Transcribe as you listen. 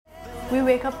We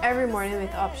wake up every morning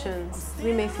with options.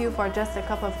 We may feel for just a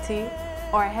cup of tea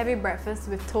or a heavy breakfast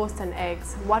with toast and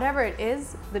eggs. Whatever it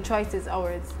is, the choice is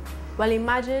ours. Well,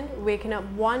 imagine waking up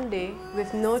one day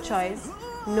with no choice,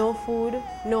 no food,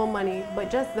 no money, but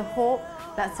just the hope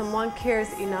that someone cares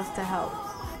enough to help.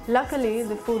 Luckily,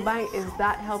 the food bank is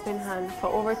that helping hand for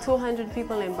over 200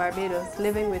 people in Barbados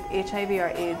living with HIV or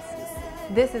AIDS.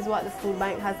 This is what the food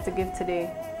bank has to give today.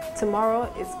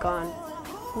 Tomorrow is gone.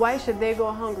 Why should they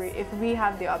go hungry if we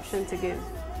have the option to give?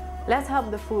 Let's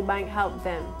help the food bank help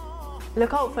them.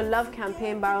 Look out for Love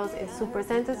campaign barrels in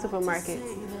Supercenter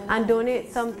supermarkets and donate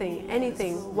something,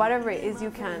 anything, whatever it is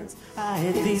you can. I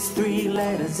had these 3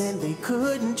 letters and they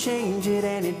couldn't change it,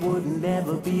 and it would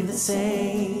never be the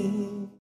same.